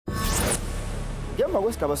Ngemva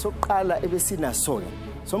kwesigaba sokuqala ebesinaso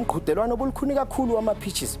somqhudelwano obulukhuni kakhulu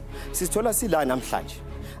wama-pitches sisithola sila namhlanje.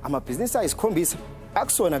 Amabhizinisi ayisikhombisa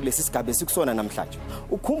akusona kulesi sigaba esikusona namhlanje.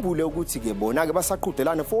 Ukhumbule ukuthi ke bona ke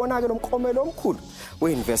basaqhudelana fowona ke lomklomelo omkhulu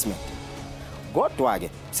we-investment. Kodwa ke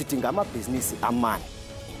sidinga amabhizinisi amane.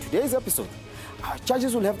 In today's episode, our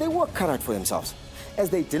judges will have their work cut out for themselves as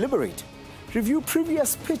they deliberate, review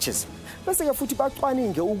previous pitches, bese ke futhi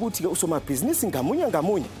bacwaninge ukuthi ke usomabhizinisi ngamunye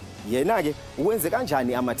ngamunye yena ke uwenze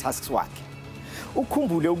kanjani ama-tasks wakhe.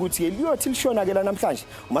 Ukhumbule ukuthi liyothi lishona ke la namhlanje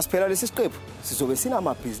uma siphela lesi siqephu sizobe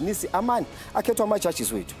sinamabhizinisi amane akhethwa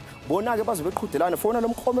ama-judges wethu. Bona ke bazobe beqhudelana fona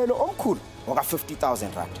lomklomelo omkhulu waka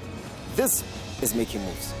 50,000 rand. This is Making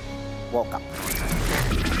Moves. Welcome.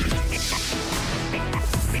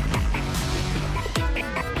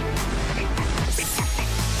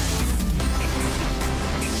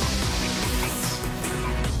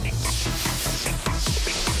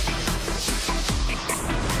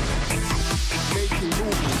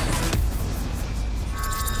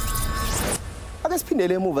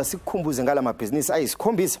 Siphindele emuva sikukhumbuze ngala mabhizinisi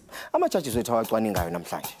ayisikhombisa ama-judges wethu awacwaningayo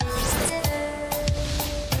namhlanje.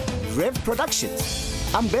 Rev Productions,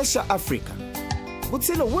 Ambesha Africa,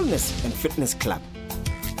 Butsilo Wellness and Fitness Club,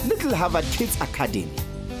 Little Harvard Kids Academy,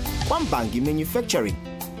 Kwambangi Manufacturing,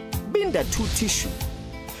 Binda 2 Tissue.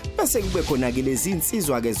 Bese kube khona ke lezi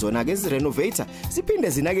insizwa ke zona ke zirenovator siphinde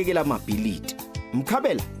zinakekela amabhilidi.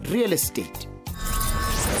 Mkhabela Real Estate.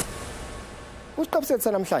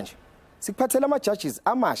 Usiqaphisethe namhlanje sikuphathela ama-judges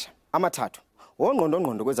amasha amathathu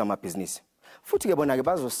ongqondo kwezamabhizinisi. Futhi ke bona ke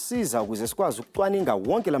bazosiza ukuze sikwazi ukucwaninga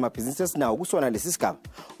wonke lamabhizinisi esinawo kusona lesi sigaba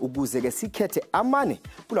ukuze ke sikhethe amane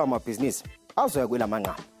kulawa mabhizinisi azoya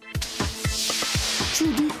kwelamanqamu.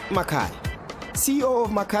 Judy Makhaya, CEO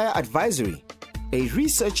of Makhaya Advisory, a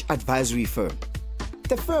research advisory firm.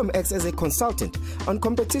 The firm acts as a consultant on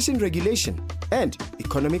competition regulation and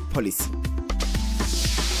economic policy.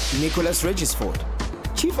 Nicholas Regisford,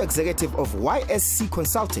 Chief Executive of YSC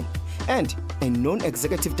Consulting and a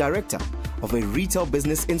non-executive director of a retail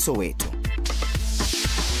business in Soweto.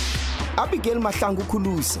 Abigail Mahlangu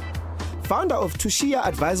Khulusi, founder of Siya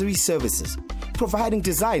Advisory Services, providing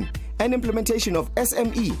design and implementation of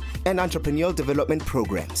SME and entrepreneurial development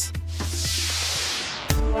programs.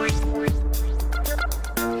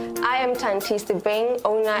 I am Tanti Sibeng,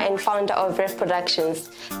 owner and founder of Rev Productions.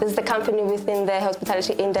 This is the company within the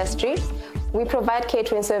hospitality industry. We provide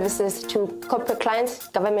catering services to corporate clients,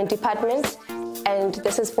 government departments, and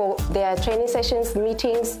this is for their training sessions,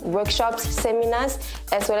 meetings, workshops, seminars,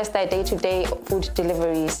 as well as their day-to-day food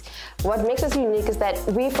deliveries. What makes us unique is that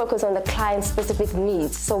we focus on the client's specific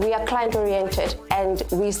needs. So we are client-oriented and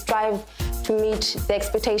we strive to meet the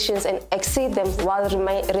expectations and exceed them while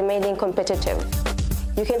remaining competitive.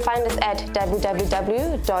 You can find us at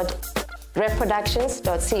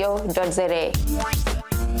www.revproductions.co.za.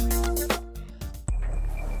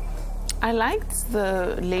 I liked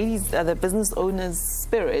the ladies, the business owner's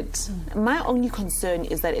spirit. My only concern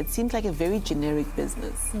is that it seems like a very generic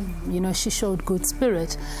business. You know, she showed good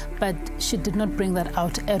spirit, but she did not bring that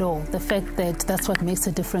out at all. The fact that that's what makes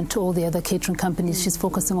her different to all the other catering companies. She's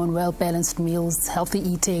focusing on well-balanced meals, healthy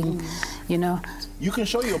eating, you know. You can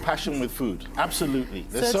show your passion with food, absolutely.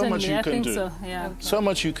 There's Certainly, so much you can do. So, yeah. So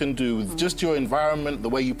much you can do with just your environment, the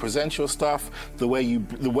way you present your stuff, the way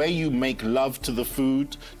you make love to the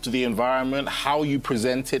food, to the environment, how you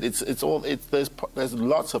present it. There's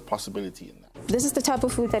lots of possibility in that. This is the type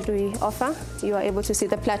of food that we offer. You are able to see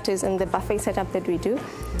the platters and the buffet setup that we do.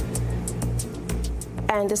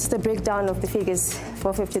 And this is the breakdown of the figures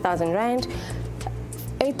for 50,000 Rand.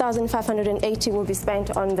 8,580 will be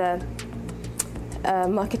spent on the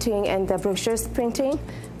marketing and the brochures printing.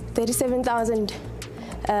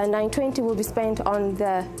 37,920 will be spent on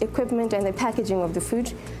the equipment and the packaging of the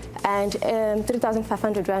food. And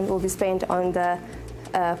 3,500 Rand will be spent on the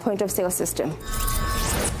point of sale system.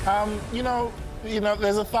 You know,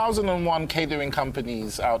 there's 1,001 catering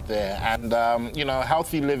companies out there, and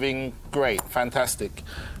healthy living, great, fantastic.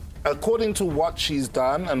 According to what she's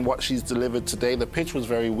done and what she's delivered today, the pitch was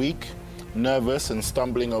very weak, nervous and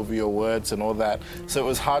stumbling over your words and all that. So it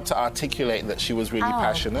was hard to articulate that she was really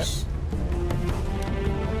passionate.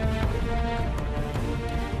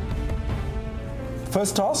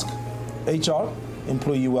 First task, HR,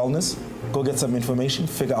 employee wellness. Go get some information,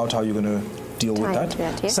 figure out how you're going to deal with that.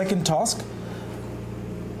 Yeah. Second task,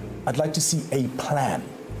 I'd like to see a plan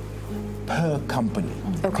per company.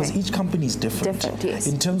 Because each company is different. Yes.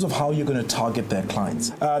 In terms of how you're going to target their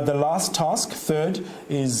clients. The last task, third,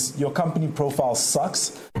 is your company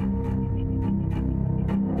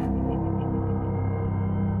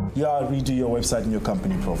redo your website and your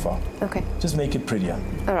company profile. Okay. Just make it prettier.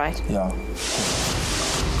 All right. Yeah.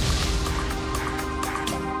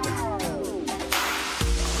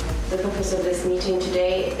 The purpose of this meeting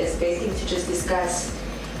today is basically to just discuss,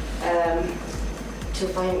 to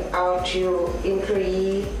find out your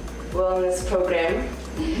employee wellness program.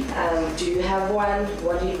 Do you have one?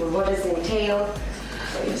 What does it entail?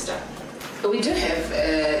 So you start. We do have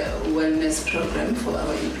a wellness program for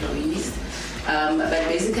our employees, but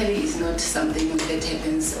basically it's not something that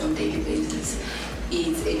happens on a daily basis.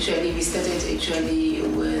 It's actually, we started actually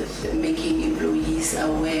with making employees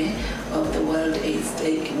aware of the World AIDS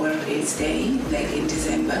Day, like in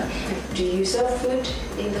December. Do you serve food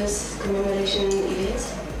in those commemoration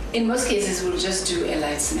events? In most cases, we'll just do a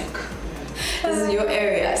light snack. This is your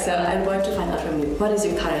area, so I want to find out from you, what is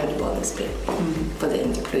your current wellness plan for the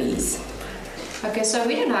employees? Okay, so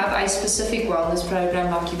we don't have a specific wellness program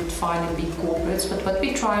like you would find in big corporates, but what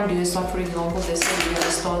we try and do is, like, for example, this year we're going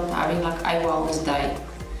to start having like a wellness day.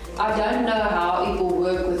 I don't know how it will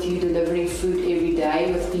work with you delivering food every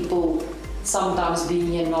day, with people sometimes being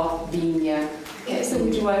here, not being here. Okay, so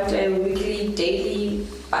would you want a weekly, daily,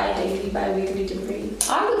 bi-weekly delivery?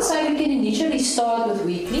 I would say we can initially start with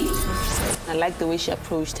weekly. I like the way she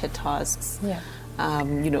approached her tasks. Yeah.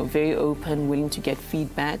 Very open, willing to get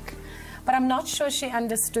feedback. But I'm not sure she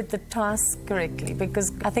understood the task correctly,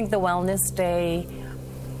 because I think the Wellness Day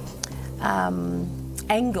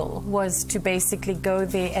angle was to basically go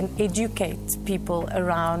there and educate people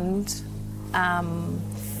around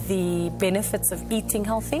the benefits of eating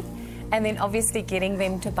healthy, and then obviously getting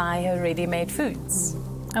them to buy her ready-made foods.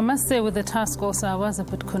 I must say, with the task also, I was a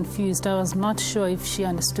bit confused. I was not sure if she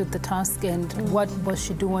understood the task and what was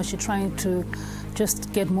she doing. Was she trying to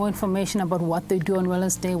just get more information about what they do on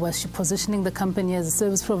Wellness Day? Was she positioning the company as a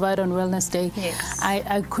service provider on Wellness Day? Yes.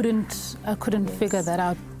 I couldn't figure that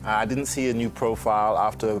out. I didn't see a new profile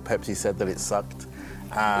after Pepsi said that it sucked.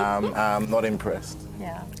 I'm not impressed.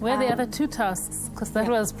 Yeah. Where are the other two tasks? Because that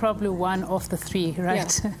was probably one of the three,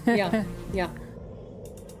 right? Yeah. Yeah.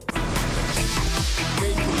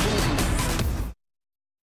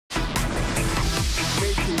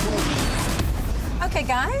 Okay,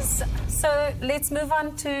 guys, so let's move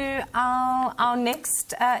on to our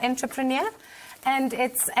next entrepreneur, and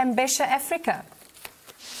it's Ambesha Africa.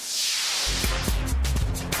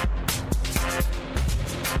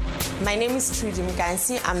 My name is Trudy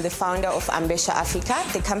Mgansi. I'm the founder of Ambesha Africa.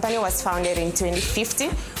 The company was founded in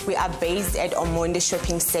 2015. We are based at Omonde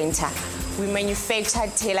Shopping Center. We manufacture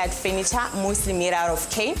tailored furniture, mostly made out of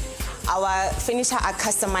cane. Our furniture are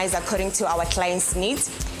customized according to our clients' needs.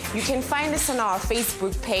 You can find us on our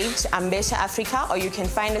Facebook page, Ambesha Africa, or you can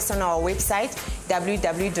find us on our website,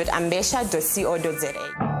 www.ambesha.co.za.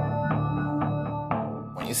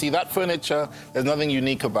 When you see that furniture, there's nothing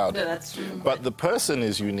unique about it. That's true. But the person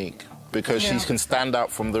is unique because she can stand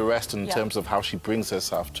out from the rest in terms of how she brings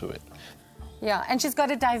herself to it. Yeah, and she's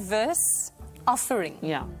got a diverse offering.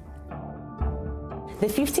 Yeah. The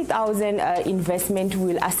 50,000 investment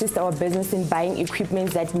will assist our business in buying equipment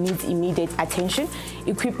that needs immediate attention.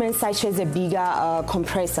 Equipment such as a bigger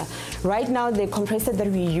compressor. Right now, the compressor that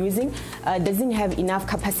we're using doesn't have enough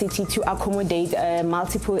capacity to accommodate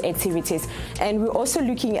multiple activities. And we're also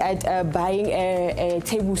looking at buying a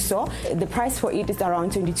table saw. The price for it is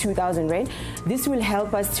around 22,000 rand. This will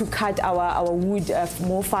help us to cut our wood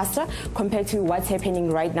more faster compared to what's happening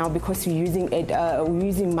right now, because we're using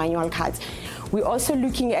manual cuts. We're also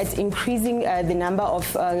looking at increasing the number of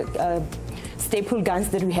staple guns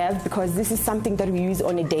that we have, because this is something that we use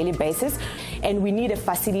on a daily basis, and we need a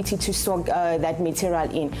facility to stock that material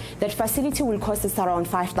in. That facility will cost us around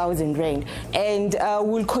 5,000 rand, and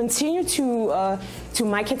we'll continue to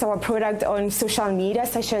market our product on social media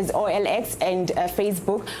such as OLX and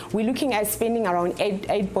Facebook. We're looking at spending around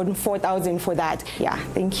 8,400 for that. Yeah,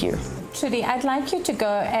 thank you. Trudy, I'd like you to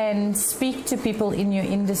go and speak to people in your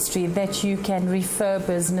industry that you can refer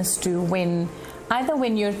business to either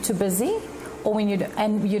when you're too busy or when you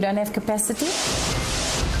don't have capacity.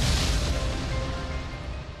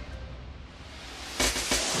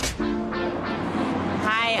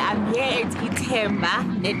 Hi, I'm here at Itemba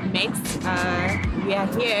NetMax. We are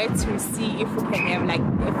here to see if we can have like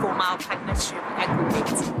a formal partnership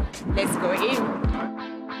agreement. Let's go in.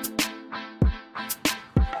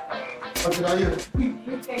 How are you?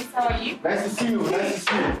 Thanks, how are you? Nice to see you. Nice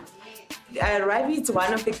to see you. Ravi is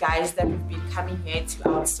one of the guys that we've been coming here to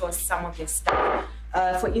outsource some of their stuff.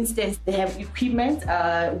 For instance, they have equipment.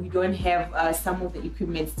 We don't have some of the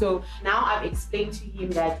equipment. So now I've explained to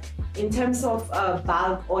him that in terms of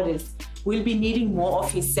bulk orders, we'll be needing more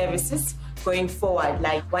of his services. going forward.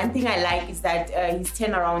 Like, one thing I like is that his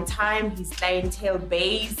turnaround time, his clientele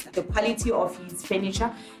base, the quality of his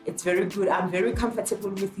furniture, it's very good. I'm very comfortable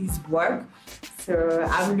with his work. So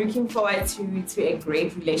I'm looking forward to a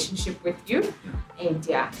great relationship with you. And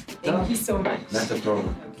yeah, thank you so much. Not a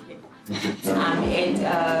problem. Okay. And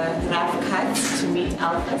Raf Katz to meet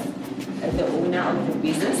Alphas, the owner of the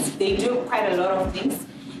business. They do quite a lot of things.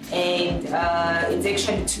 And it's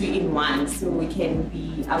actually 2-in-1, so we can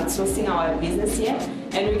be outsourcing our business here,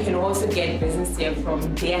 and we can also get business here from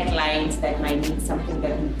their clients that might need something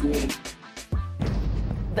that we're doing.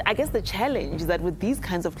 I guess the challenge is that with these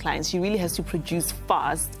kinds of clients, she really has to produce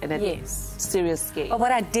fast and at serious scale. But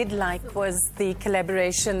what I did like was the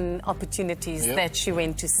collaboration opportunities that she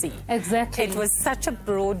went to see. Exactly. It was such a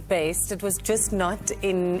broad-based, it was just not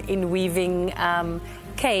in weaving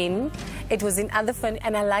cane, it was in other fun,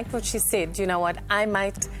 and I liked what she said. You know what, I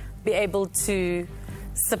might be able to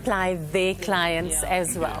supply their clients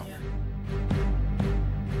as well.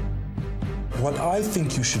 What I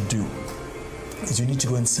think you should do is you need to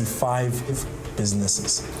go and see 5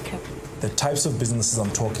 businesses. Okay. The types of businesses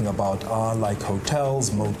I'm talking about are like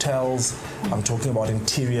hotels, motels. I'm talking about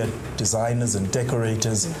interior designers and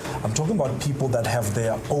decorators. I'm talking about people that have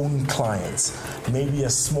their own clients, maybe a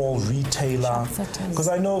small retailer. Because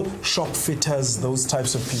I know shop fitters, those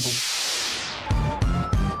types of people.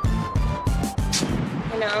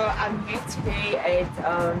 Hello, I'm here today at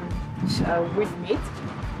Woodmead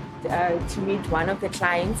to meet one of the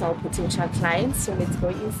clients, our potential clients. So let's go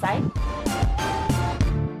inside.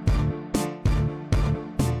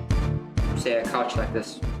 Say a couch like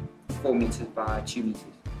this, 4 meters by 2 meters.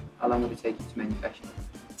 How long would it take you to manufacture?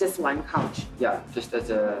 Just one couch. Yeah, just as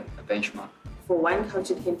a benchmark. For one couch,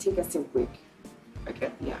 it can take us a week. Okay.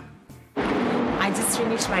 Yeah. I just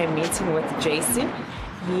finished my meeting with Jason.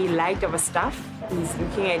 He liked our stuff. He's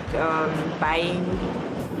looking at buying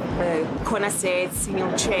corner sets,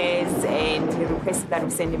 single chairs, and he requested that we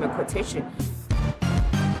send him a quotation.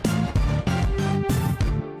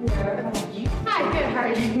 Hi, good. How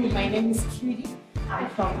are you? My name is Trudy. I'm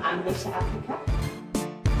from Amnesty Africa.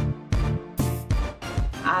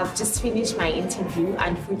 I've just finished my interview.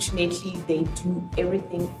 Unfortunately, they do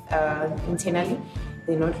everything internally.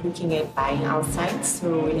 They're not looking at buying outside,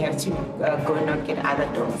 so we'll have to go and knock at other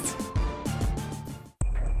doors.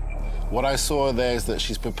 What I saw there is that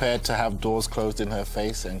she's prepared to have doors closed in her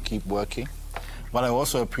face and keep working. What I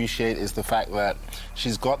also appreciate is the fact that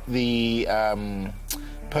she's got the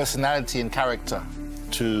personality and character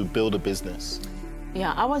to build a business.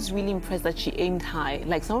 Yeah, I was really impressed that she aimed high.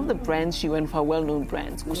 Like some of the brands, she went for well-known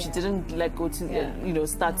brands, because she didn't let go to,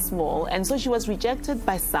 start small. And so she was rejected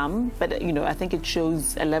by some, but, I think it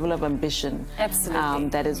shows a level of ambition. Absolutely.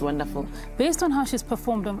 That is wonderful. Based on how she's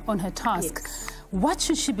performed on her task, what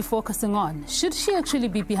should she be focusing on? Should she actually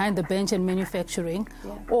be behind the bench and manufacturing,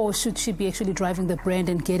 or should she be actually driving the brand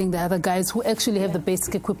and getting the other guys who actually have the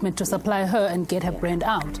basic equipment to supply her and get her brand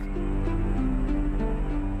out?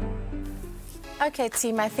 Okay,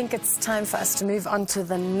 team, I think it's time for us to move on to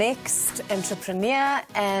the next entrepreneur,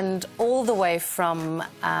 and all the way from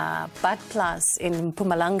Bud Plus in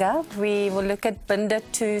Mpumalanga, we will look at Bonngoe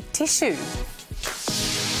to Tissue.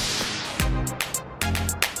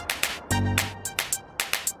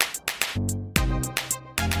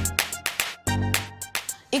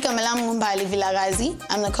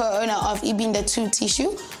 I'm the co-owner of Ibinda 2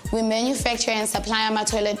 Tissue. We manufacture and supply our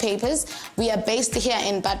toilet papers. We are based here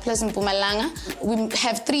in Bud Plus in Mpumalanga. We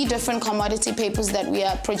have 3 different commodity papers that we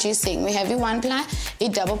are producing. We have a 1-ply, a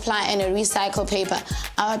double-ply, and a recycled paper.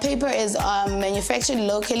 Our paper is manufactured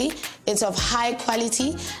locally. It's of high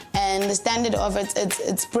quality, and the standard of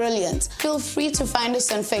it's brilliant. Feel free to find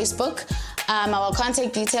us on Facebook. Our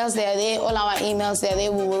contact details, they are there. All our emails, they are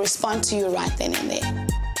there. We will respond to you right then and there.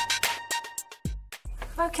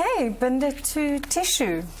 Okay, Bonngoe to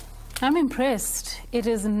Tissue. I'm impressed. It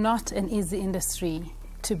is not an easy industry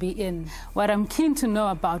to be in. What I'm keen to know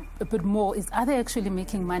about a bit more is, are they actually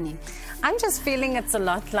making money? I'm just feeling it's a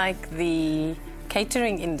lot like the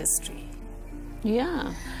catering industry.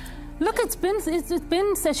 Yeah. Look, it's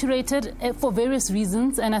been saturated for various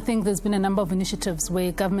reasons, and I think there's been a number of initiatives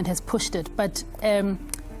where government has pushed it, but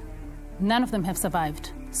none of them have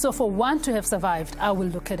survived. So for one to have survived, I will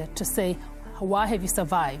look at it to say, why have you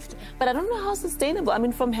survived? But I don't know how sustainable. I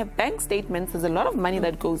mean, from her bank statements, there's a lot of money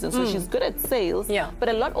that goes in. So she's good at sales, but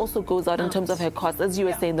a lot also goes out in terms of her costs. As you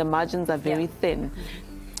were saying, the margins are very thin.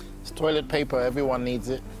 It's toilet paper, everyone needs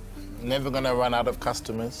it. Never gonna run out of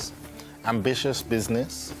customers. Ambitious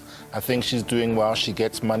business. I think she's doing well. She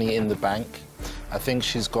gets money in the bank. I think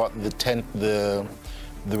she's got the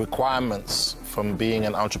requirements from being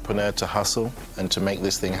an entrepreneur to hustle and to make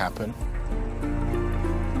this thing happen?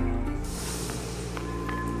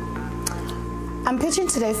 I'm pitching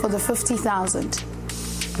today for the 50,000.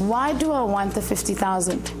 Why do I want the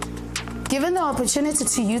 50,000? Given the opportunity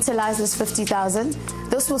to utilize this 50,000,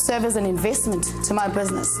 this will serve as an investment to my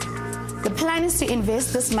business. The plan is to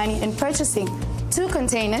invest this money in purchasing 2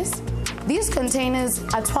 containers. These containers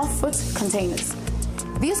are 12-foot containers.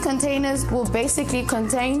 These containers will basically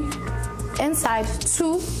contain inside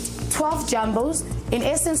 2 12 jumbos. In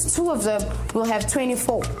essence, 2 of them will have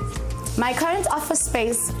 24. My current office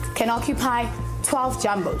space can occupy 12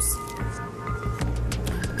 jumbos.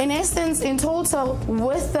 In essence, in total,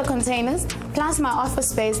 with the containers, plus my office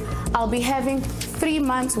space, I'll be having 3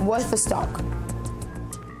 months worth of stock.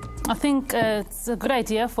 I think it's a good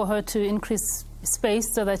idea for her to increase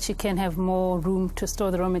space so that she can have more room to store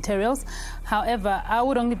the raw materials. However, I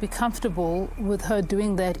would only be comfortable with her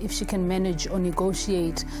doing that if she can manage or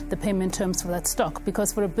negotiate the payment terms for that stock.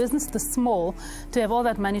 Because for a business this small, to have all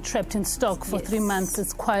that money trapped in stock for 3 months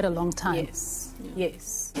is quite a long time. Yes,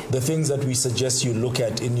 yes. The things that we suggest you look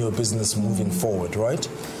at in your business moving forward, right,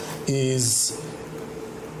 is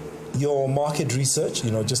your market research,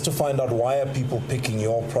 just to find out why are people picking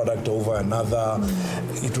your product over another.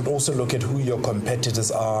 It would also look at who your competitors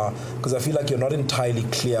are, because I feel like you're not entirely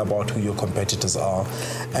clear about who your competitors are.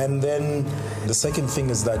 And then the second thing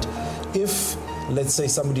is that if, let's say,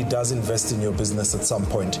 somebody does invest in your business at some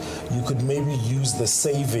point, you could maybe use the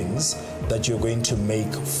savings that you're going to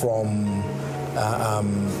make from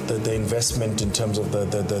the investment in terms of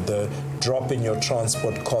the drop in your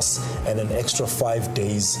transport costs and an extra 5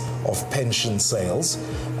 days of pension sales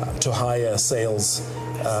to hire a sales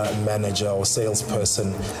manager or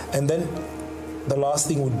salesperson. And then the last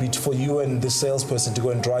thing would be for you and the salesperson to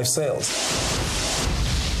go and drive sales.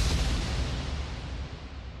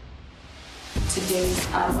 Today's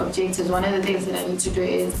objectives, one of the things that I need to do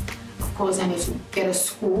is, of course, I need to get a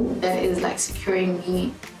school that is like securing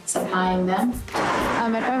me, supplying them.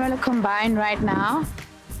 I'm at Pamela Combine right now.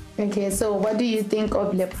 Okay, so what do you think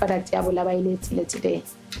of the product today?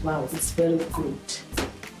 Wow, it's very good.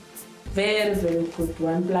 Very, very good.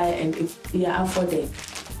 One ply and you are afforded.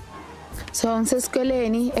 So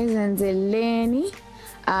ngisesikoleni ezenzeleni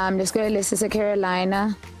lesikole lesi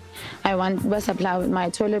Carolina. I want to supply with my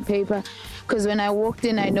toilet paper because when I walked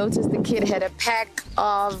in I noticed the kid had a pack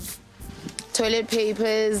of toilet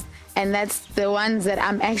papers, and that's the ones that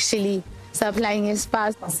I'm actually supplying his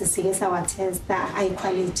fast. Sisike sawatesta high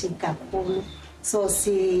quality kakhulu. So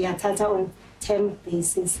siyathatha on term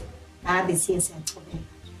basis.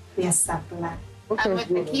 We are supply. I'm with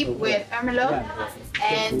Akib with Ermelo,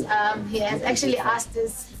 and he has actually asked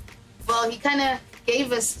us, well, he kind of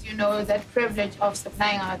gave us, that privilege of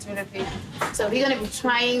supplying our toilet paper. So we're going to be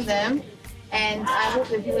trying them, and I hope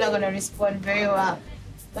that people are going to respond very well.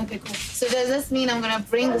 Okay, cool. So does this mean I'm going to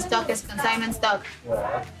bring the stock as consignment stock?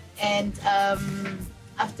 And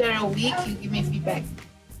after a week, you give me feedback?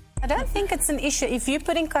 I don't think it's an issue. If you're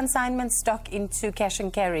putting consignment stock into cash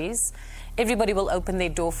and carries, everybody will open their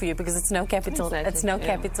door for you because it's no capital. Exactly. It's no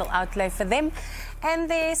capital outlay for them, and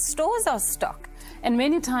their stores are stocked. And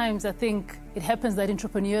many times, I think it happens that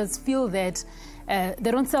entrepreneurs feel that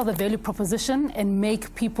they don't sell the value proposition and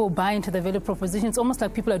make people buy into the value proposition. It's almost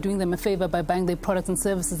like people are doing them a favor by buying their products and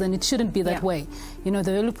services, and it shouldn't be that way. The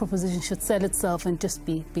value proposition should sell itself and just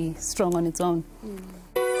be strong on its own.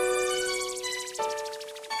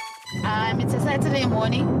 It's a Saturday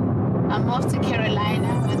morning. I'm off to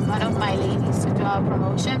Carolina with one of my ladies to do our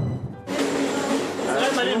promotion.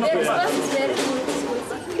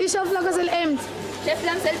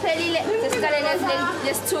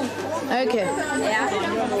 Okay.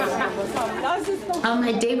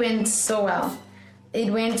 My day went so well.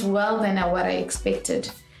 It went well than what I expected.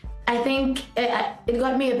 I think it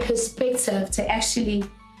got me a perspective to actually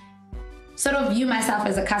sort of view myself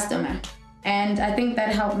as a customer. And I think that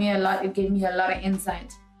helped me a lot. It gave me a lot of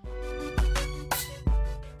insight.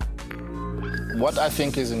 What I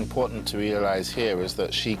think is important to realize here is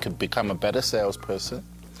that she could become a better salesperson.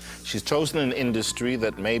 She's chosen an industry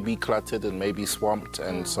that may be cluttered and may be swamped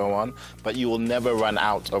and so on, but you will never run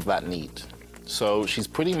out of that need. So she's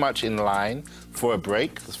pretty much in line for a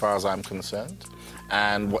break, as far as I'm concerned.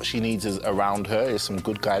 And what she needs is around her is some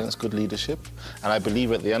good guidance, good leadership. And I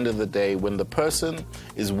believe at the end of the day, when the person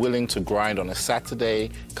is willing to grind on a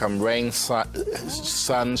Saturday, come rain,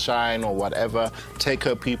 sunshine or whatever, take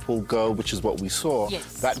her people, go, which is what we saw,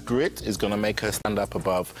 that grit is going to make her stand up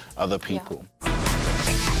above other people.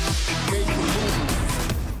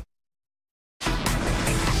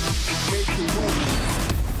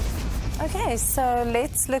 Okay, so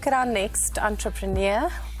let's look at our next entrepreneur,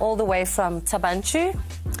 all the way from Tabanchu,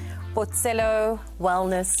 Bonngoe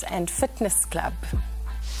Wellness and Fitness Club.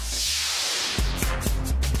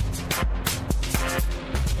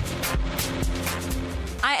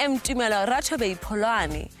 I am Tumelo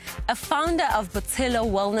a founder of Bonngoe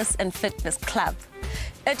Wellness and Fitness Club.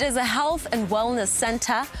 It is a health and wellness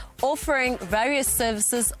center offering various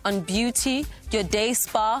services on beauty, your day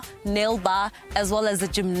spa, nail bar, as well as a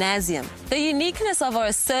gymnasium. The uniqueness of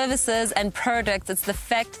our services and products is the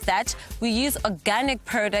fact that we use organic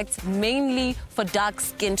products mainly for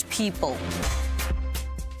dark-skinned people.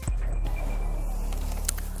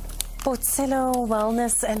 Bonngoe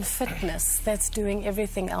Wellness and Fitness, that's doing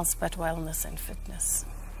everything else but wellness and fitness.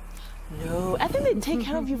 No, I think they take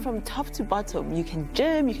care of you from top to bottom. You can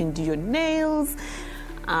gym, you can do your nails.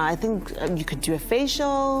 I think you could do a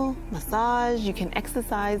facial, massage, you can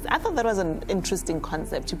exercise. I thought that was an interesting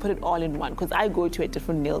concept to put it all in one, because I go to a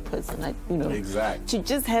different nail person, like, you know. Exactly. To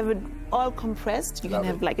just have it all compressed, you can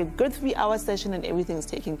have like a good 3-hour session and everything's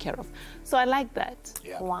taken care of. So I like that.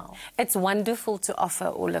 Yeah. Wow. It's wonderful to offer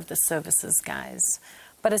all of the services, guys,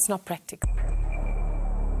 but it's not practical.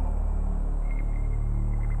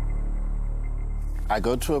 I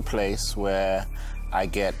go to a place where I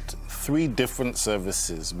get 3 different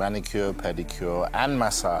services, manicure, pedicure, and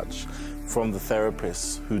massage, from the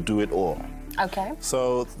therapists who do it all. Okay.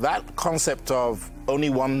 So that concept of only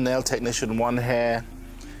one nail technician, one hair,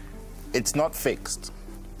 it's not fixed.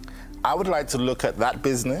 I would like to look at that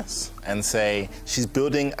business and say, she's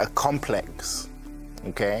building a complex,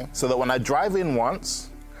 okay? So that when I drive in once,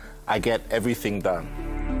 I get everything done.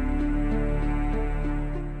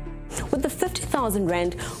 With the 50,000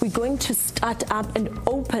 Rand, we're going to start up and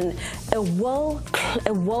open a world-classy,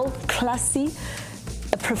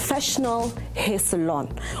 a professional hair salon,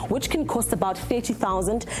 which can cost about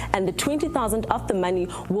 30,000, and the 20,000 of the money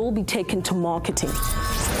will be taken to marketing.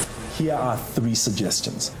 Here are 3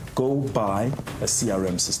 suggestions. Go buy a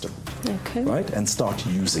CRM system, right, and start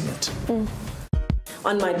using it.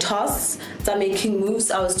 On my tasks, I'm making moves.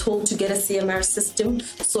 I was told to get a CMR system.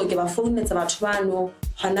 So give a phone, it's about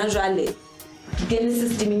Hanajale. Get a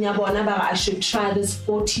system in Yabona, I should try this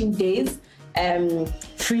 14 days.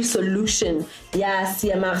 Free solution. Yeah,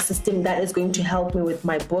 CMR system that is going to help me with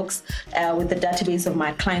my books, with the database of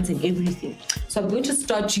my clients and everything. So I'm going to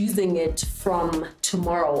start using it from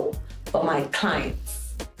tomorrow for my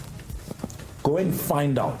clients. Go and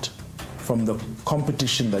find out from the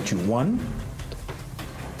competition that you won.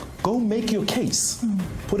 Go make your case.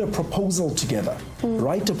 Put a proposal together.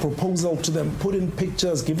 Write a proposal to them, put in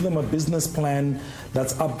pictures, give them a business plan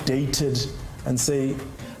that's updated, and say,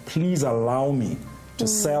 please allow me to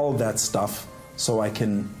sell that stuff so I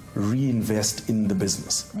can reinvest in the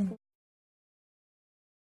business.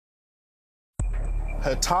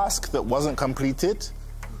 Her task that wasn't completed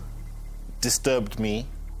disturbed me,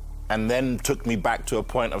 and then took me back to a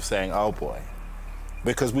point of saying, oh boy,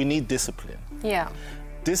 because we need discipline. Yeah.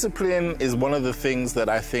 Discipline is one of the things that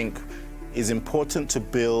I think is important to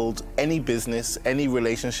build any business, any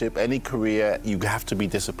relationship, any career. You have to be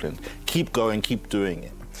disciplined. Keep going, keep doing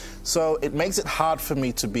it. So it makes it hard for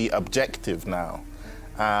me to be objective now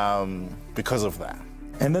because of that.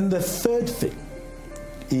 And then the 3rd thing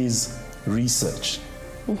is research.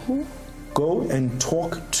 Go and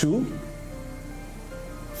talk to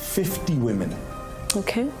 50 women.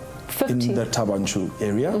 Okay. 50. In the Tabanchu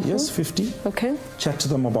area, yes, 50. Okay. Chat to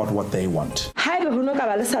them about what they want. Haeba ho no ka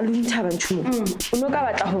ba le salon Tabanchu. O no ka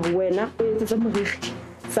batla hore wena o etse moriri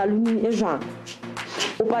salon e jwang.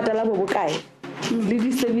 O patala bo bokae? Le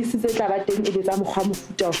di services tse tla ba teng e betsa mokgwa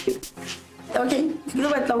mofuta ofe. Okay, ke lo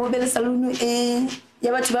batla ho be le salon e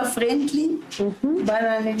ya batho ba friendly. Ba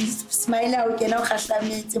na le smile ha o kena o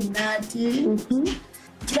khahlametse monate.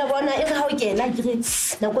 Ke bona e ga o kena ke re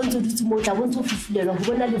na go ntse dutse mo tla bontse o fufulelwa go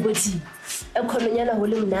bona le botsi e khononyana go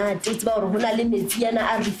le monate o tseba gore go na le metsi yana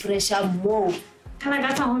a refresher mo kana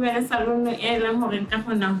ka tsa ho be le salon e la hore nka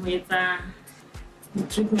kgona ho etsa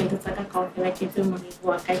treatment tsa ka kaofela ke tse moriri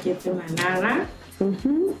wa ka ke tse manala.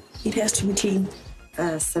 It has to be clean.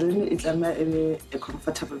 Salon is a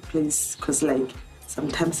comfortable place because like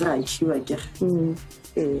sometimes I queue again.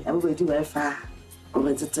 Everybody Wi-Fi. Or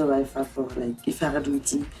it's a Wi-Fi for like if I do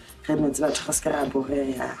it, I'm not about to ask about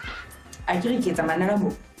her. I drink it a manana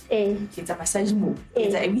mo. It's a massage mo.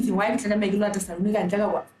 It's everything. Why can't I make a lot of salon and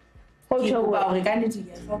Jagawa?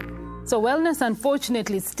 So wellness,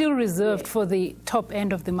 unfortunately, is still reserved for the top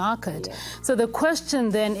end of the market. So the question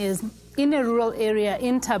then is, in a rural area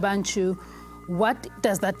in Tabanchu, what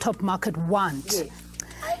does that top market want?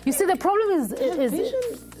 You see, the problem is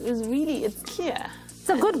really, it's clear.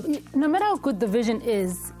 So good, no matter how good the vision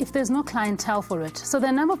is, if there's no clientele for it. So there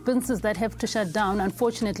are a number of businesses that have to shut down,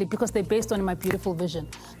 unfortunately, because they're based on my beautiful vision.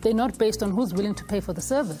 They're not based on who's willing to pay for the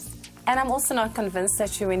service. And I'm also not convinced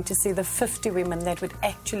that you went to see the 50 women that would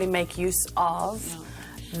actually make use of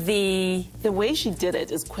the way she did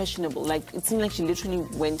it is questionable. Like, it seemed like she literally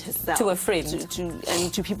went herself to a friend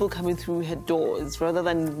and to people coming through her doors, rather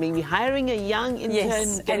than maybe hiring a young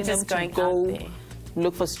intern, getting them to go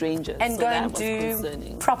look for strangers. And so go and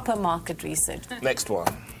do proper market research. Next one.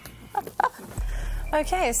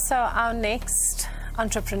 Okay, so our next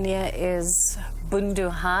entrepreneur is Bonngoe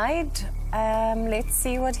Hyde. Let's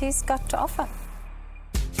see what he's got to offer.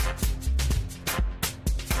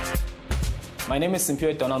 My name is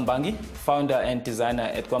Simphiwe Donambangi, founder and designer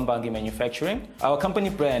at Kwambangi Manufacturing. Our company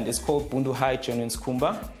brand is called Bonngoe Hyde Genuine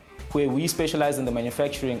Skhumba, where we specialize in the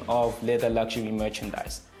manufacturing of leather luxury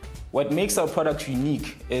merchandise. What makes our product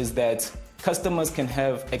unique is that customers can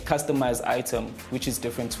have a customized item which is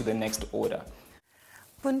different to the next order.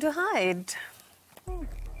 Bonngoe Hyde.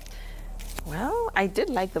 Well, I did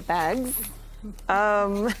like the bags.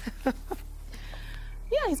 Yeah,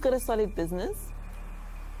 he's got a solid business.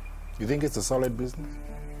 You think it's a solid business?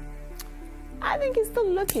 I think he's still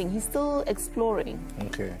looking. He's still exploring.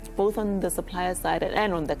 Okay. Both on the supplier side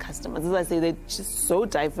and on the customers. As I say, they're just so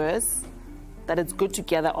diverse that it's good to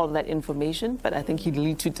gather all that information, but I think he'd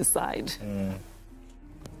need to decide.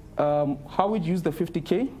 How we use the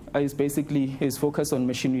 50K is basically his focus on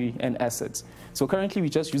machinery and assets. So currently we're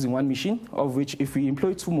just using one machine, of which if we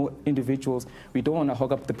employ 2 more individuals, we don't want to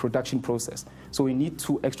hog up the production process. So we need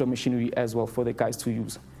 2 extra machinery as well for the guys to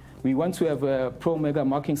use. We want to have a pro-mega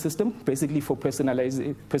marking system, basically for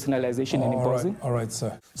personalization and embossing. All right,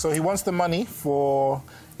 sir. So he wants the money for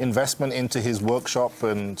investment into his workshop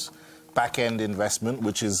and back-end investment,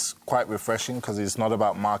 which is quite refreshing because it's not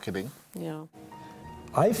about marketing. Yeah.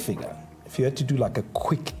 I figure if you had to do like a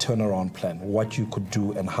quick turnaround plan, what you could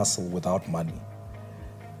do and hustle without money.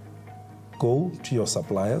 Go to your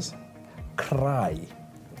suppliers, cry,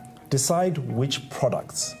 decide which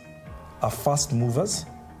products are fast movers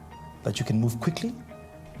that you can move quickly.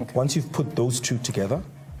 Okay. Once you've put those 2 together,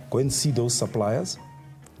 go and see those suppliers.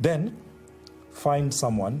 Then find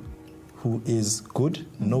someone who is good,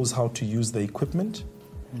 knows how to use the equipment,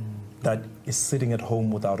 that is sitting at home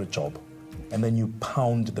without a job. And then you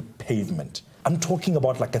pound the pavement. I'm talking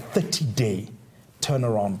about like a 30-day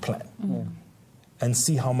turnaround plan. And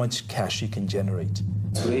see how much cash you can generate.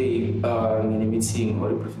 Today, in a meeting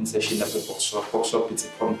or a briefing session at the Bookshop. Bookshop is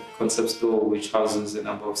a concept store which houses a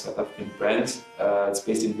number of South African brands. It's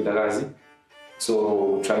based in Vilakazi.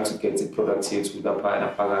 So trying to get the product here to Udapa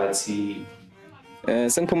and Apagati.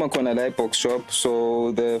 Sengpuma Live Bookshop.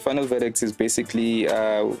 So the final verdict is basically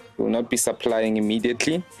will not be supplying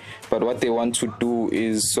immediately. But what they want to do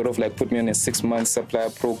is sort of like put me on a 6-month supplier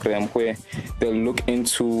program where they'll look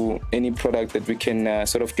into any product that we can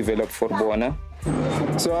sort of develop for Bona.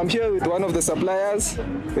 So I'm here with one of the suppliers,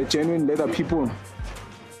 the Genuine Leather people.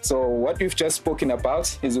 So what we've just spoken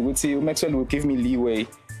about is Maxwell will give me leeway.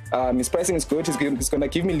 His pricing is good. He's going to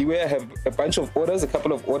give me leeway. I have a bunch of orders, a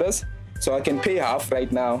couple of orders. So I can pay half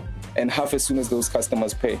right now and half as soon as those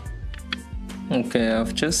customers pay. Okay,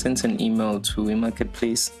 I've just sent an email to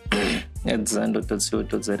eMarketplace at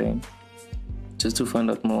zando.co.za just to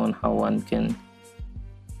find out more on how one can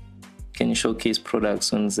showcase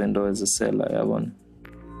products on Zando as a seller.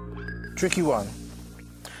 Tricky one.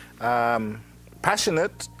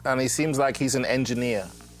 Passionate, and he seems like he's an engineer.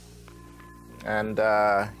 And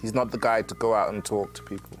he's not the guy to go out and talk to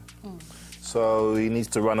people. So he needs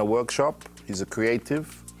to run a workshop. He's a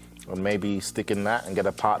creative. Or maybe stick in that and get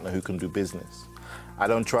a partner who can do business. I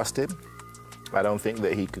don't trust him. I don't think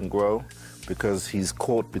that he can grow because he's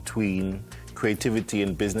caught between creativity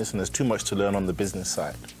and business, and there's too much to learn on the business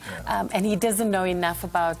side. And he doesn't know enough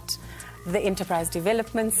about the enterprise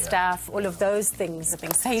development stuff, all of those things.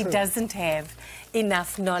 So he doesn't have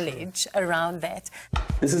enough knowledge around that.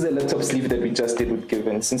 This is a laptop sleeve that we just did with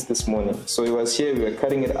Given since this morning. So he was here, we were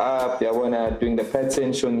cutting it up, doing the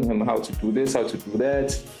pattern, showing him how to do this, how to do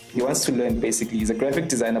that. He wants to learn, basically. He's a graphic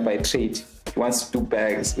designer by trade. He wants to do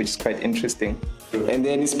bags, which is quite interesting. And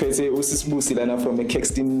then he's from a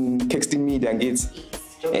Kextin Media Gates.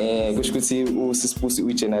 Kusho ukuthi usisibusi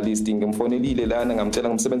uyi-journalist ngimfonelile lana ngamtshela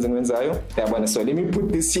ngomsebenzi engiwenzayo yabona, so let me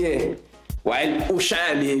put this here while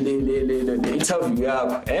ushaya le interview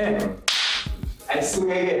yakho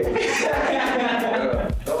ayisukeke.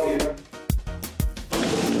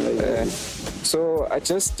 So I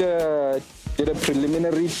just did a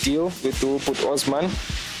preliminary deal with Osman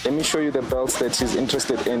Let me show you the belts that she's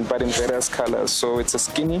interested in, but in various colors. So it's a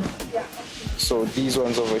skinny. So these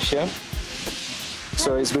ones over here.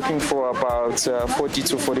 So he's looking for about 40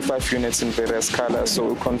 to 45 units in various colors. So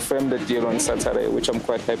we'll confirm the deal on Saturday, which I'm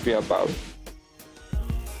quite happy about.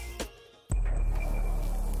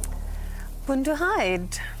 Bundu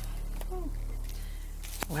Hyde.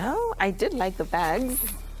 Well, I did like the bags.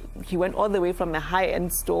 He went all the way from a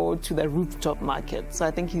high-end store to the rooftop market. So I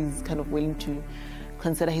think he's kind of willing to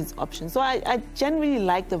consider his options. So I generally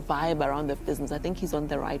like the vibe around the business. I think he's on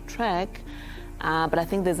the right track. But I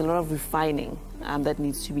think there's a lot of refining that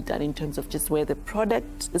needs to be done in terms of just where the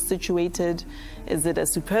product is situated. Is it a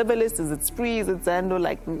Superbalist? Is it Spree? Is it Zando?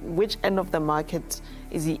 Like, which end of the market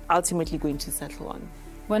is he ultimately going to settle on?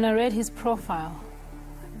 When I read his profile,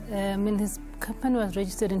 his company was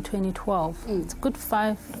registered in 2012. It's a good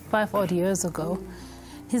five odd years ago.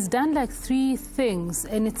 He's done like 3 things,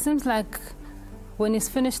 and it seems like when he's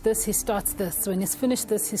finished this, he starts this. When he's finished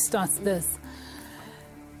this, he starts this.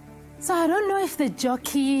 So I don't know if the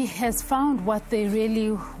jockey has found what they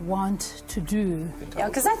really want to do. Yeah,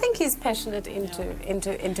 because I think he's passionate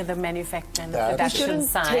into the manufacturing and the production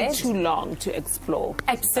side. It shouldn't take too long to explore.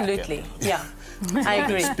 Absolutely, yeah. I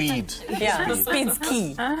agree. Speed. Yeah, speed's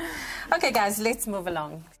key. Okay, guys, let's move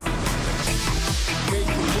along.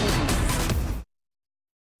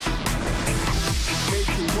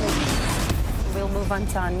 We'll move on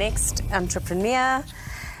to our next entrepreneur.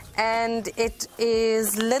 And it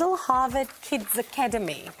is Little Harvard Kids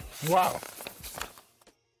Academy. Wow.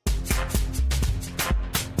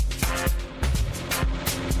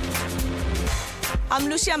 I'm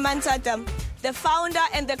Siya Mdlalose, the founder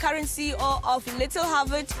and the current CEO of Little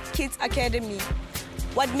Harvard Kids Academy.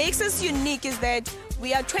 What makes us unique is that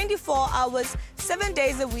we are 24 hours, 7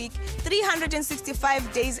 days a week,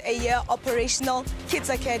 365 days a year operational Kids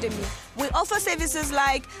Academy. We offer services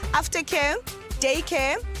like aftercare,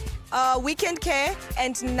 daycare, weekend care,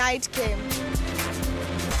 and night care.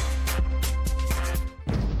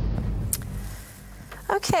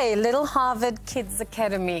 Okay, Little Harvard Kids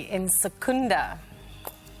Academy in Secunda.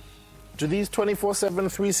 Do these 24/7,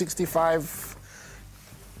 365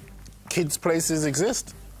 kids places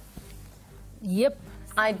exist? Yep.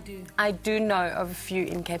 I do know of a few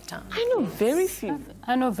in Cape Town. I know very few.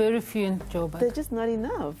 I know very few in Joburg. They're just not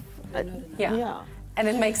enough. Yeah. And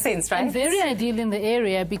it makes sense, right? And very ideal in the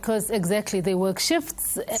area because exactly they work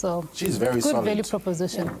shifts. So she's very good solid. value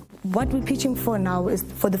proposition. What we're pitching for now is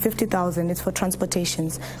for the 50,000. It's for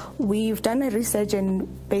transportations. We've done a research and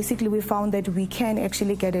basically we found that we can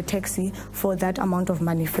actually get a taxi for that amount of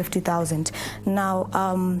money, 50,000. Now,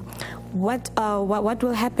 what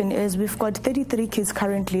will happen is we've got 33 kids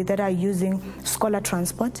currently that are using scholar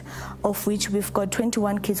transport, of which we've got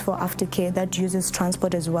 21 kids for aftercare that uses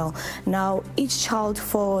transport as well. Now, each child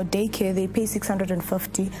for daycare, they pay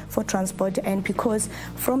 650 for transport, and because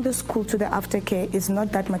from the school to the aftercare is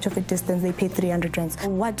not that much of a distance, they pay 300 rands.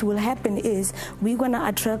 What will happen is we're going to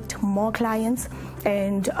attract more clients,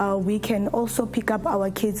 and we can also pick up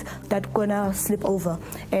our kids that are going to sleep over,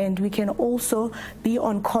 and we can also be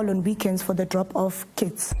on call on weekends for the drop-off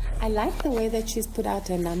kids. I like the way that she's put out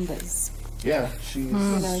her numbers. Yeah, she's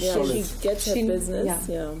solid. She gets her business.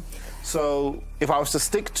 Yeah. So if I was to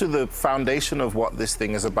stick to the foundation of what this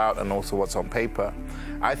thing is about and also what's on paper,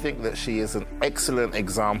 I think that she is an excellent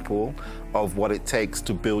example of what it takes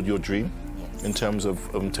to build your dream. In terms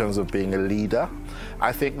of being a leader.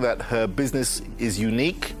 I think that her business is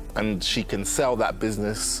unique and she can sell that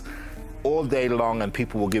business all day long and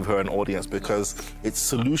people will give her an audience because it's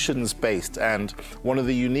solutions based. And one of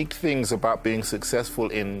the unique things about being successful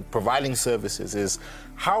in providing services is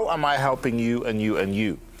how am I helping you and you and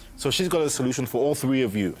you? So she's got a solution for all 3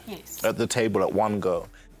 of you at the table at one go.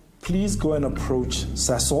 Please go and approach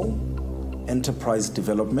Sasol Enterprise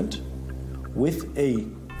Development with a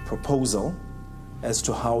proposal as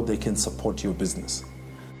to how they can support your business.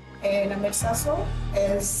 And I'm at Sasol,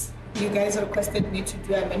 as you guys requested me to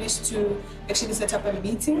do. I managed to actually set up a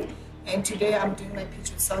meeting, and today I'm doing my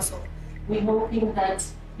pitch with Sasol. We're hoping that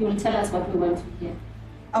you will tell us what we want to hear.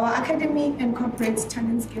 Our academy incorporates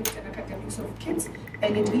talents, gifts, and academics of kids,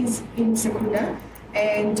 and it is in Secunda.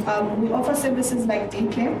 And we offer services like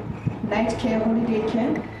daycare, night care, holiday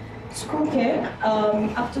care, school care,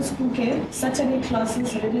 after school care, Saturday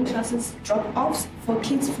classes, reading classes, drop-offs for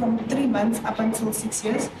kids from 3 months up until 6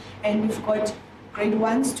 years, and we've got grade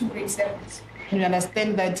 1s to grade 7s. and we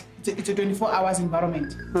understand that it's a 24 hours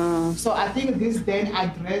environment. So I think this then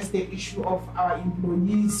addressed the issue of our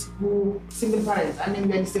employees who single parents. I mean,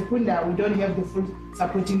 when Secunda, we don't have the full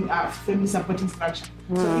supporting family supporting structure.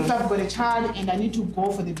 So if I've got a child and I need to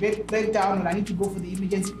go for the breakdown or I need to go for the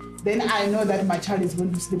emergency, then I know that my child is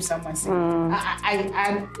going to sleep somewhere. Am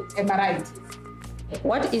I right?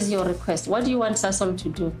 What is your request? What do you want Sasol to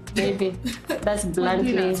do? Maybe that's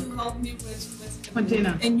bluntly. To help me with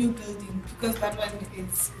container. A new building, because that one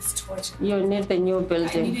is torture. You need the new I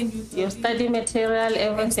building. need a new building. Your study material,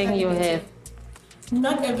 everything you have.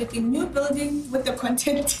 Not everything. New building with the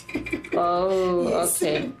content. Oh, Yes.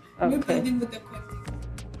 okay. New Okay. building with the content.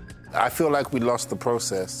 I feel like we lost the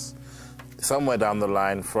process somewhere down the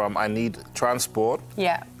line from I need transport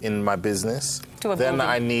in my business. To a then building.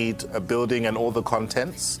 I need a building and all the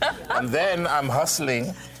contents. And then I'm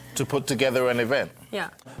hustling to put together an event. Yeah.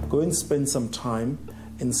 Go and spend some time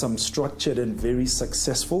in some structured and very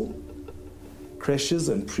successful creches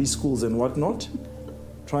and preschools and whatnot.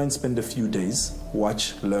 Try and spend a few days,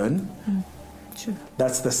 watch, learn. Sure.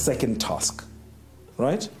 That's the second task,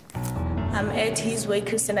 right? I'm at His Way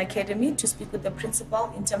Christian Academy to speak with the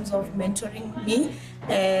principal in terms of mentoring me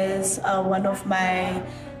as one of my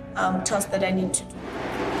tasks that I need to do.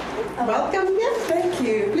 Welcome here. Thank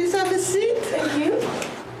you. Please have a seat. Thank you.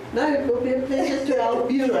 Now it will be a pleasure to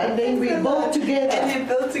help you, and then we build together. And we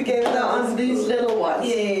build together on these little ones.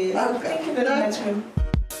 Yes. Okay. Thank you very much, ma'am.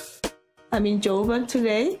 I'm in Joburg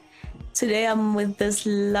today. Today I'm with this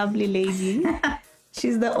lovely lady.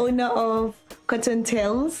 She's the owner of Cotton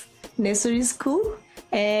Tails Nursery School,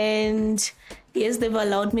 and yes, they've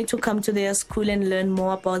allowed me to come to their school and learn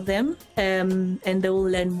more about them, and they will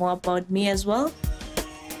learn more about me as well.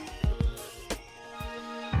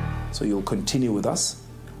 So you'll continue with us,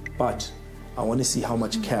 but I want to see how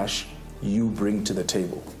much cash you bring to the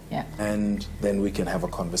table. Yeah. And then we can have a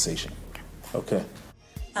conversation. Okay.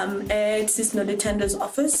 I'm at Sis Noletando's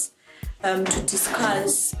office to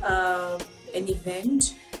discuss an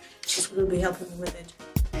event. She's going to be helping me with it.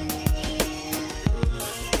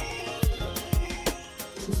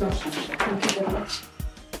 Thank you very much.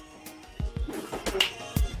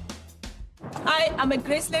 Hi, I'm at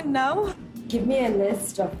Graceland now. Give me a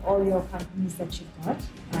list of all your companies that you've got,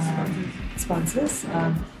 sponsors.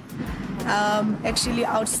 Actually,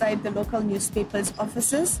 outside the local newspapers'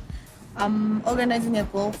 offices, I'm organizing a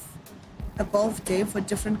golf day for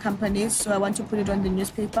different companies. So I want to put it on the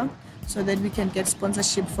newspaper so that we can get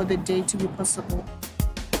sponsorship for the day to be possible.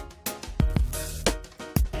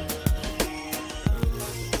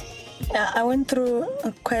 Yeah, I went through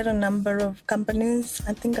quite a number of companies,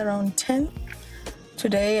 I think around 10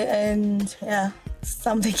 today, and yeah,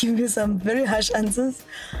 some they give me some very harsh answers,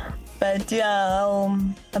 but yeah,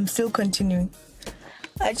 I'm still continuing.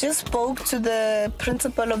 I just spoke to the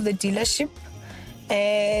principal of the dealership,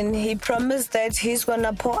 and he promised that he's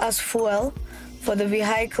gonna pour us fuel for the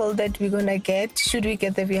vehicle that we're gonna get, should we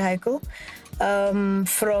get the vehicle,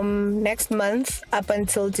 from next month up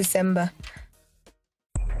until December.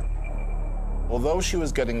 Although she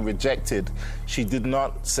was getting rejected, she did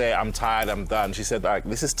not say, I'm tired, I'm done. She said, like,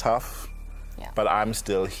 this is tough, but I'm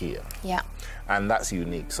still here. Yeah. And that's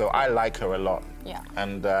unique. So I like her a lot. Yeah.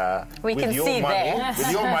 And we with can your see money, there.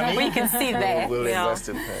 with your money, we can see there. We'll invest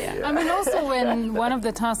in her. Yeah. I mean, also when one of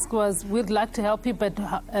the tasks was, we'd like to help you, but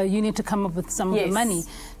you need to come up with some of the money.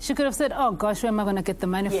 She could have said, oh gosh, where am I going to get the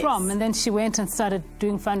money from? And then she went and started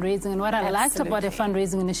doing fundraising. And what I liked about her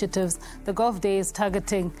fundraising initiatives, the golf day is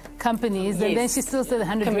targeting companies, and then she still said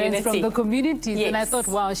 100 rands from the communities. And I thought,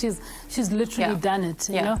 wow, she's literally done it,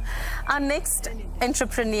 you know? Our next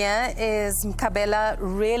entrepreneur is Mkabela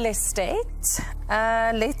Real Estate.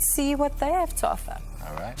 Let's see what they have to offer.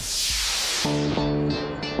 All right.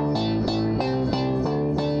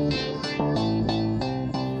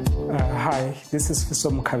 Hi, this is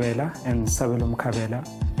Fiso Mkabela and Sabelo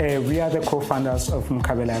Mkabela. We are the co-founders of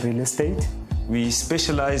Mkabela Real Estate. We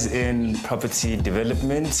specialize in property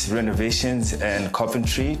development, renovations, and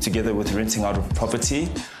carpentry, together with renting out of property.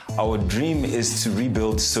 Our dream is to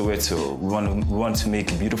rebuild Soweto. We want to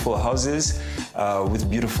make beautiful houses with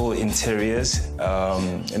beautiful interiors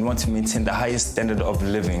and want to maintain the highest standard of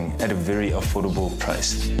living at a very affordable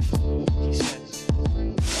price.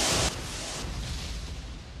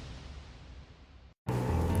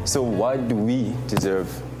 So why do we deserve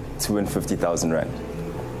to win 50,000 Rand?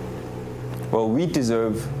 Well, we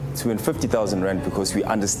deserve to win 50,000 Rand because we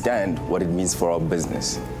understand what it means for our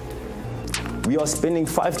business. We are spending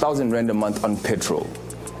 5,000 Rand a month on petrol.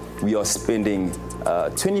 We are spending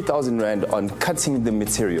 20,000 Rand on cutting the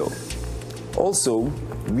material. Also,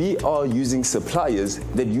 we are using suppliers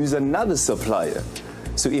that use another supplier.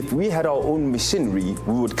 So if we had our own machinery,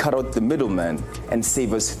 we would cut out the middleman and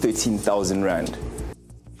save us 13,000 Rand.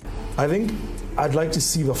 I think I'd like to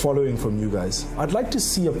see the following from you guys. I'd like to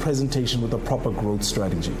see a presentation with a proper growth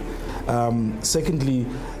strategy. Secondly,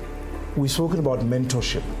 we've spoken about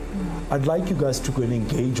mentorship. I'd like you guys to go and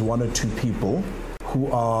engage one or two people who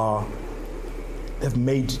have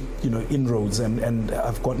made inroads and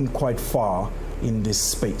have gotten quite far in this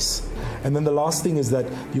space. And then the last thing is that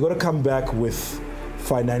you got to come back with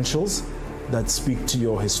financials that speak to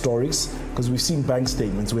your historics, because we've seen bank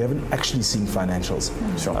statements, we haven't actually seen financials.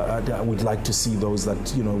 Sure. I would like to see those that,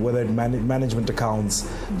 whether management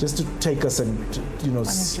accounts, just to take us and,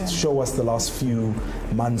 show us the last few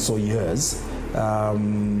months or years,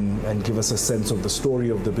 and give us a sense of the story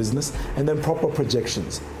of the business, and then proper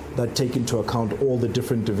projections that take into account all the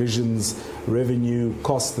different divisions, revenue,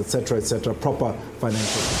 costs, etc., proper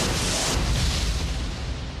financial projections.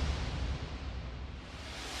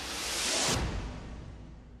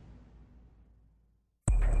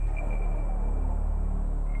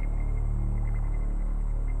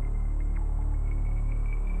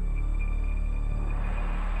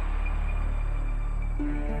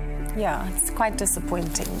 Yeah, it's quite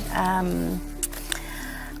disappointing.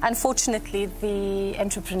 Unfortunately, the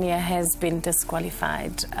entrepreneur has been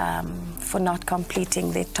disqualified for not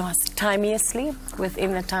completing their task timeously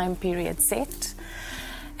within the time period set,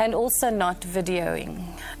 and also not videoing,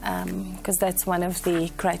 because that's one of the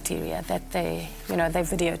criteria that they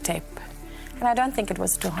videotape. And I don't think it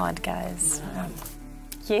was too hard, guys.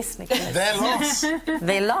 Yes, Nicholas. Their loss.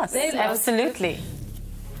 Their loss, absolutely.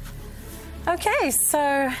 Okay,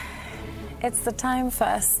 so it's the time for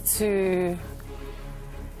us to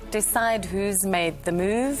decide who's made the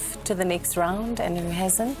move to the next round and who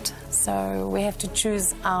hasn't. So we have to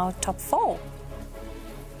choose our top 4.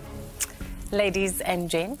 Ladies and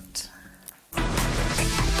gent.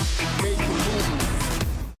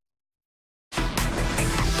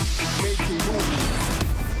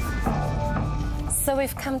 So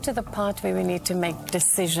we've come to the part where we need to make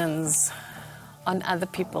decisions on other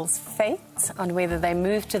people's fate, on whether they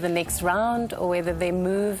move to the next round or whether their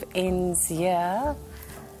move ends here.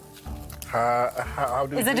 How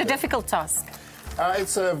do Is it a difficult task?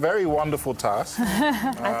 It's a very wonderful task.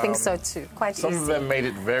 I think so too. Quite easy. Some of them made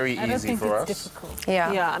it very easy for us. Difficult.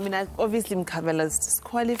 Yeah. Yeah, I mean, obviously Mkhabela's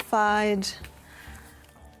disqualified.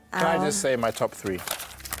 Can I just say my top 3?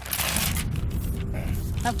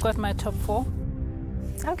 I've got my top 4.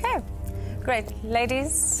 Okay, great.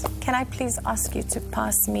 Ladies, can I please ask you to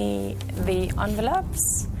pass me the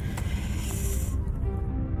envelopes?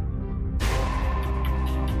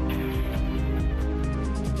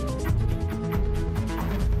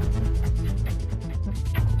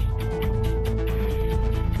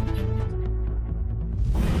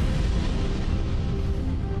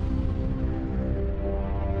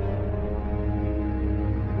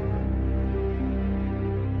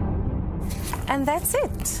 And that's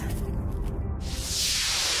it.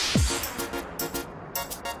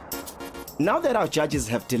 Now that our judges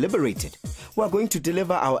have deliberated, we're going to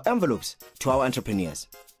deliver our envelopes to our entrepreneurs.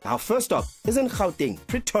 Our first stop is in Gauteng,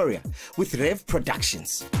 Pretoria, with Rev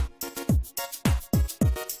Productions.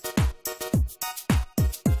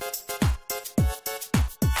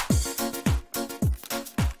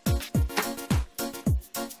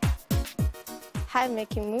 Hi,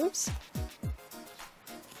 Making Moves.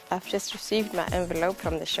 I've just received my envelope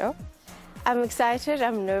from the show. I'm excited,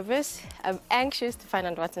 I'm nervous, I'm anxious to find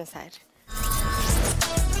out what's inside.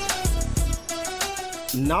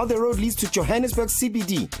 Now the road leads to Johannesburg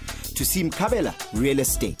CBD to see Mkhabela Real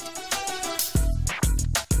Estate.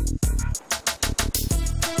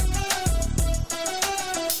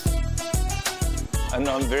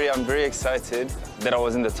 I'm very excited that I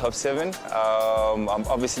was in the top 7. I'm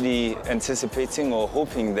obviously anticipating or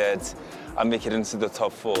hoping that I make it into the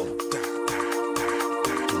top 4.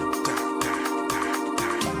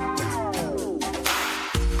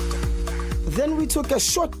 Then we took a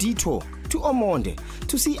short detour to Omonde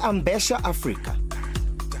to see Ambesha Africa.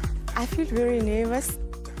 I feel very nervous.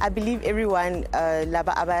 I believe everyone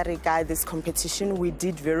laba abarika this competition, we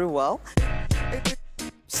did very well.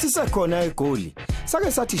 Sisakhona eGoli sake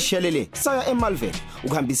sathi shelele saya eMalvern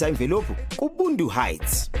ukuhambisa envelope kuBundu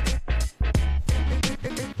Heights.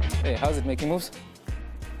 Hey, how's it making moves?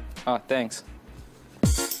 Thanks.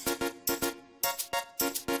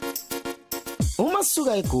 Uma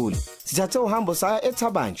suka eGoli sithathe uhambo saya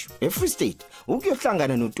eThabanchu eFree State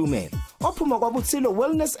ukuyohlangana noTumelo ophuma kwaButsilo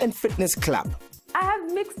Wellness and Fitness Club. I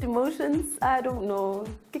have mixed emotions. I don't know.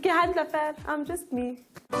 I'm just me.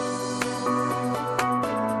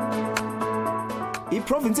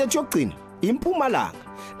 iprovince etshogcina iMpumalanga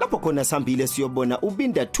lapho khona sambile siyobona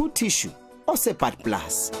ubinda 2 tissue osepat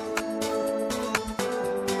plus.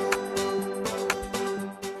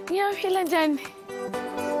 Ngiyaphila njani?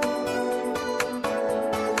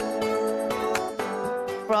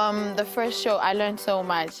 From the first show, I learned so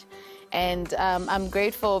much. And I'm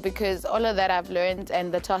grateful because all of that I've learned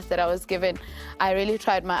and the task that I was given, I really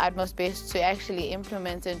tried my utmost best to actually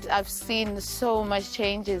implement it. I've seen so much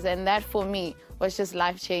changes, and that for me was just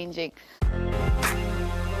life-changing.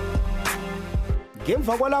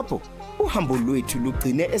 Ngemva kwalapho uhambo lwethu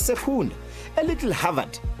lugcine eSekhunda, a Little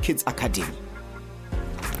Harvard Kids Academy.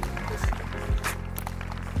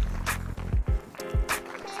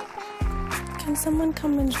 Can someone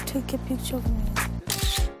come and take a picture of me?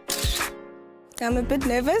 I'm a bit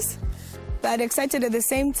nervous, but excited at the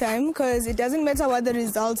same time because it doesn't matter what the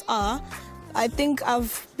results are. I think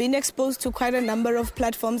I've been exposed to quite a number of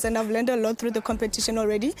platforms and I've learned a lot through the competition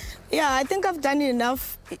already. Yeah, I think I've done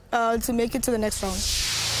enough to make it to the next round.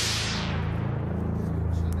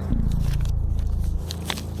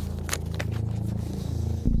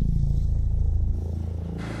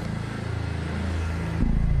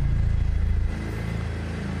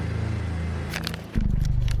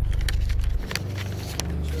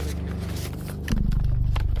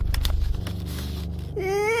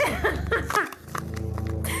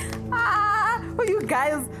 Oh, you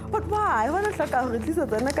guys, but why? Why not like at least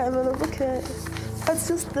okay. It's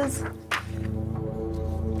just this.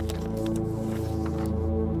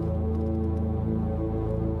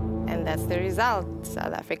 And that's the result,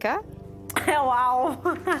 South Africa. Wow.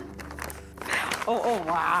 oh,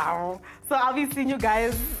 wow. So I'll be seeing you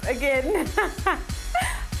guys again.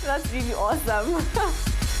 That's really awesome.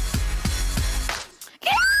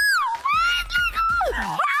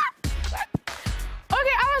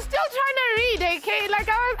 Okay, like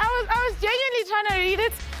I was genuinely trying to read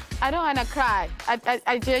it. I don't want to cry.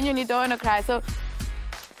 I genuinely don't want to cry. So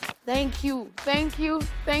thank you, thank you,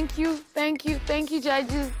 thank you, thank you, thank you,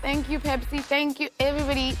 judges. Thank you, Pepsi. Thank you,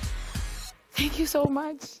 everybody. Thank you so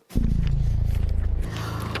much.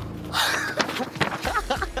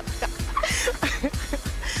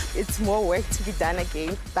 It's more work to be done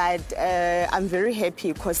again, but I'm very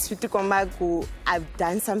happy because I've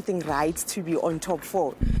done something right to be on top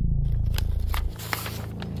 4.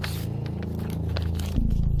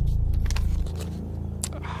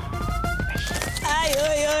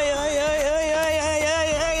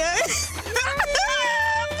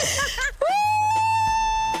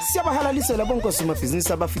 Siyabahalalisela bonke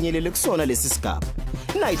osomabhizinisi abafinyelele kusona lesi sigaba.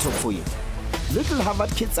 Nayitho for you. Little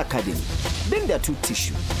Harvard Kids Academy, Binda 2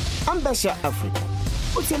 Tissue, Ambassador Africa,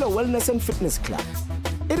 Utelo Wellness and Fitness Club.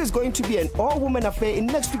 It is going to be an all-woman affair in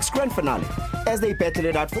next week's grand finale as they battle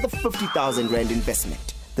it out for the 50,000 Rand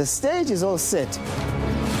investment. The stage is all set.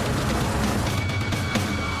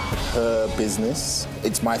 Her business,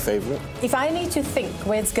 it's my favorite. If I need to think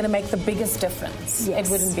where it's going to make the biggest difference, it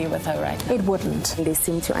wouldn't be with her right now. It wouldn't. They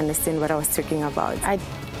seem to understand what I was talking about. I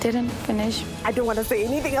didn't finish. I don't want to say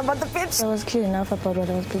anything about the pitch. I was clear enough about what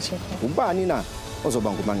I was pitching for. Ubani na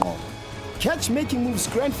ozobangu Bonngoe. Catch Making Moves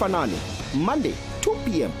grand finale Monday 2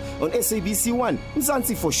 p.m. on SABC 1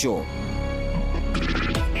 Mzansi for sure.